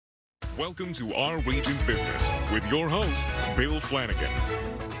Welcome to Our Region's Business with your host, Bill Flanagan.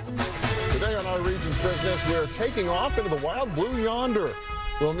 Today on Our Region's Business, we're taking off into the wild blue yonder.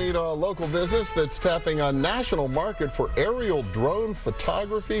 We'll meet a local business that's tapping a national market for aerial drone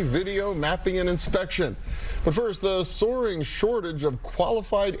photography, video, mapping, and inspection. But first, the soaring shortage of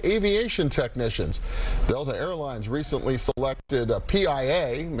qualified aviation technicians. Delta Airlines recently selected a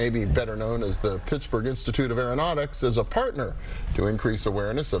PIA, maybe better known as the Pittsburgh Institute of Aeronautics, as a partner to increase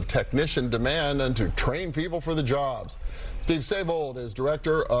awareness of technician demand and to train people for the jobs. Steve Sabold is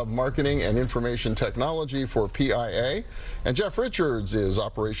Director of Marketing and Information Technology for PIA, and Jeff Richards is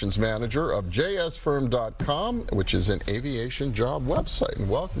Operations Manager of JSFirm.com, which is an aviation job website. And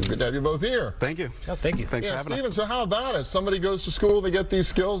welcome. Good to have you both here. Thank you. Oh, thank you. Thanks for having Steven, us. so how about it? Somebody goes to school, they get these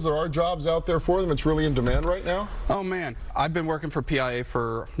skills, there are jobs out there for them. It's really in demand right now? Oh, man. I've been working for PIA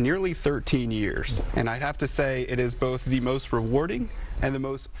for nearly 13 years, and I'd have to say it is both the most rewarding and the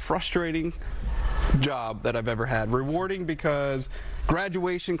most frustrating job that I've ever had. Rewarding because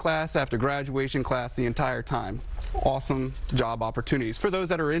graduation class after graduation class the entire time. Awesome job opportunities for those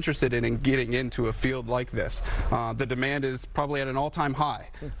that are interested in getting into a field like this. The demand is probably at an all-time high.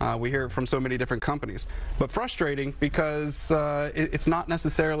 We hear it from so many different companies. But frustrating because it's not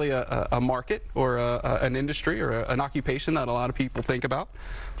necessarily a market or an industry or an occupation that a lot of people think about.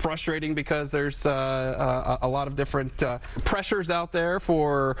 Frustrating because there's a lot of different pressures out there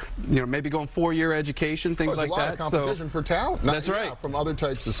for, maybe going four-year education, things like that. There's a lot of competition for talent. That's right. From other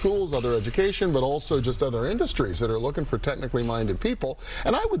types of schools, other education, but also just other industries that are looking for technically minded people.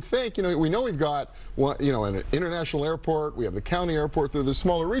 And I would think, we know we've got, an international airport, we have the county airport, they're the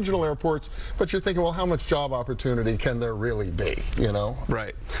smaller regional airports, but you're thinking, well, how much job opportunity can there really be,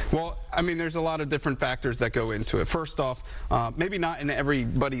 Right. Well, I mean, there's a lot of different factors that go into it. First off, maybe not in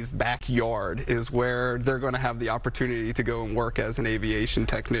everybody's backyard is where they're going to have the opportunity to go and work as an aviation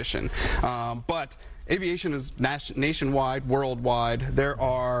technician. But aviation is nationwide, worldwide. There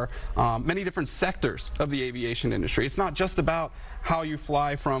are many different sectors of the aviation industry. It's not just about how you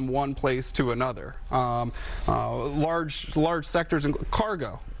fly from one place to another. Large sectors in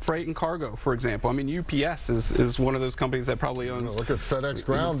cargo, freight and cargo, for example. I mean, UPS is one of those companies that probably owns. Look at FedEx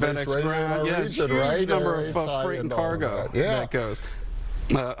Ground, FedEx right Ground, in our region, right? Huge number of freight and cargo that goes.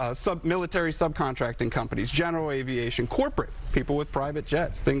 Military subcontracting companies, general aviation, corporate, people with private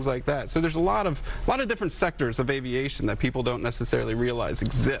jets, things like that. So there's a lot of different sectors of aviation that people don't necessarily realize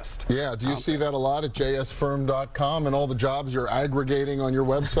exist. Yeah, do you see that a lot at JSFirm.com and all the jobs you're aggregating on your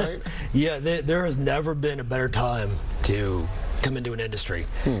website? Yeah, there has never been a better time to come into an industry.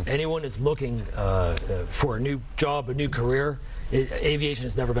 Anyone is looking for a new job, a new career. Aviation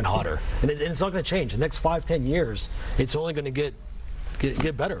has never been hotter, and it's not going to change. The next 5-10 years, it's only going to get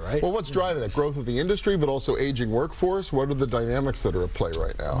better, right? Well, what's driving that? Growth of the industry, but also aging workforce? What are the dynamics that are at play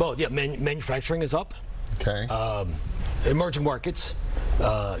right now? Both, yeah. Manufacturing is up. Okay. Emerging markets,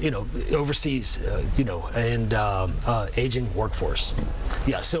 overseas, and aging workforce.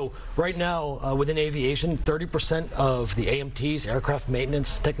 Yeah, so right now within aviation, 30% of the AMTs, aircraft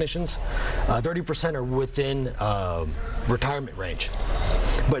maintenance technicians, 30% are within retirement range.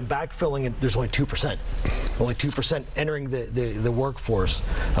 But backfilling it, there's only 2%. Only 2% entering the workforce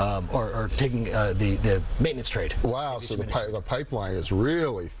or taking the maintenance trade. Wow, so the pipeline is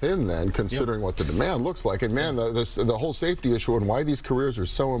really thin then, considering what the demand looks like. And man, the whole safety issue and why these careers are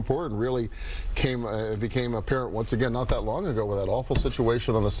so important really became apparent once again not that long ago with that awful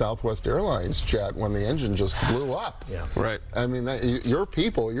situation on the Southwest Airlines jet when the engine just blew up. Yeah. Right. I mean, your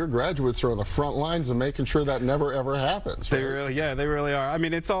people, your graduates are on the front lines of making sure that never ever happens. Right? They really are. I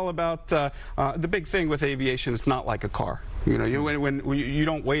mean, it's all about the big thing with aviation. It's not like a car. When you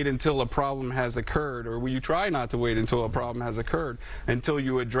don't wait until a problem has occurred, or when you try not to wait until a problem has occurred until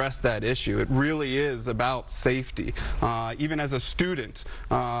you address that issue. It really is about safety. Even as a student,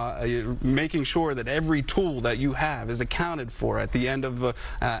 making sure that every tool that you have is accounted for at the end of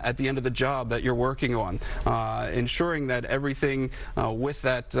the job that you're working on. Ensuring that everything with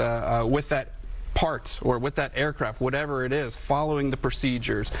that part or with that aircraft, whatever it is, following the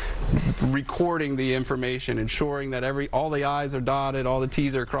procedures, recording the information, ensuring that all the I's are dotted, all the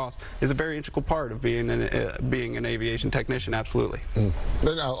T's are crossed, is a very integral part of being an aviation technician. Absolutely. And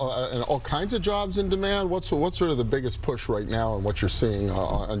all kinds of jobs in demand. What's sort of the biggest push right now and what you're seeing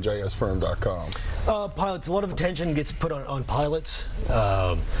on JSFirm.com? Pilots. A lot of attention gets put on pilots,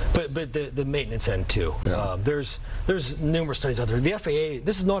 but the maintenance end too. Yeah. There's numerous studies out there. The FAA.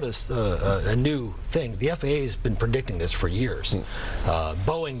 This is not a new new thing. The FAA has been predicting this for years.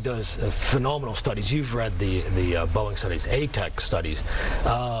 Boeing does phenomenal studies. You've read the Boeing studies, ATEC studies.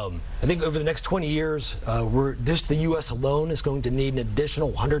 I think over the next 20 years, just the U.S. alone is going to need an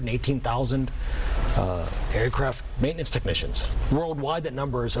additional 118,000 aircraft maintenance technicians. Worldwide, that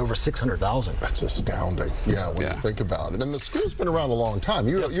number is over 600,000. That's astounding. Yeah, when you think about it. And the school's been around a long time.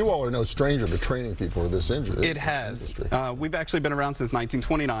 You all are no stranger to training people for this industry. It has. We've actually been around since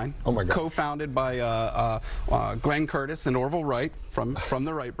 1929. Oh my God. Co-founded by Glenn Curtis and Orville Wright from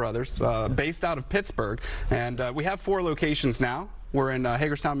the Wright brothers, based out of Pittsburgh. And we have 4 locations now. We're in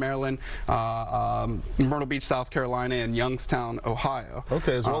Hagerstown, Maryland, Myrtle Beach, South Carolina, and Youngstown, Ohio.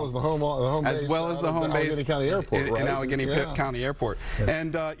 Okay, as well as the home base. As well as the home base Allegheny County Airport, right? In Allegheny County Airport.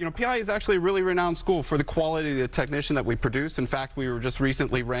 And you know, PIA is actually a really renowned school for the quality of the technician that we produce. In fact, we were just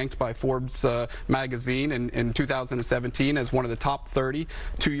recently ranked by Forbes magazine in 2017 as one of the top 30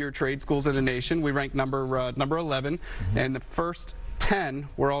 two-year trade schools in the nation. We ranked number 11, and the first 10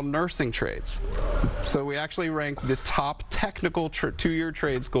 were all nursing trades. So we actually ranked the top technical two-year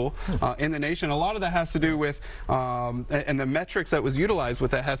trade school in the nation. A lot of that has to do with, and the metrics that was utilized with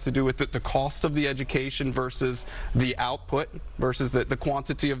that has to do with the cost of the education versus the output versus the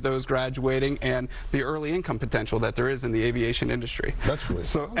quantity of those graduating and the early income potential that there is in the aviation industry. That's really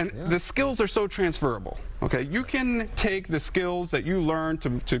so. And the skills are so transferable. Okay, you can take the skills that you learn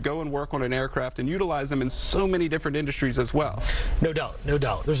to go and work on an aircraft and utilize them in so many different industries as well. No doubt, no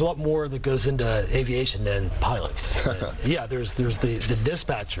doubt. There's a lot more that goes into aviation than pilots. Yeah, there's the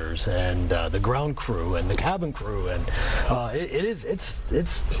dispatchers and the ground crew and the cabin crew, and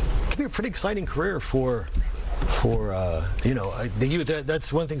it can be a pretty exciting career for you know, the youth.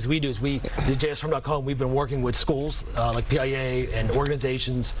 That's one of the things we do is we, at JSFirm.com, we've been working with schools like PIA and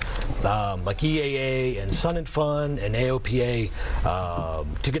organizations like EAA and Sun and Fun and AOPA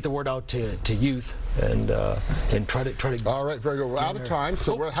to get the word out to youth and try to. All right, very good. We're out of time.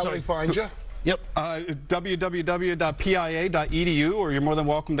 So how do they find you? Yep. www.pia.edu, or you're more than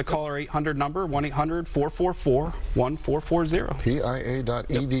welcome to call our 800 number, 1-800-444-1440.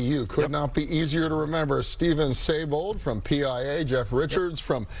 PIA.edu. Could not be easier to remember. Stephen Sabold from PIA, Jeff Richards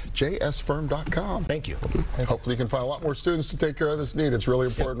from JSFirm.com. Thank you. Hopefully you can find a lot more students to take care of this need. It's really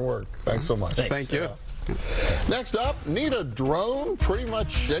important work. Thanks so much. Thanks. Thank you. Next up, need a drone pretty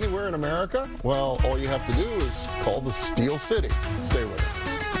much anywhere in America? Well, all you have to do is call the Steel City. Stay with us.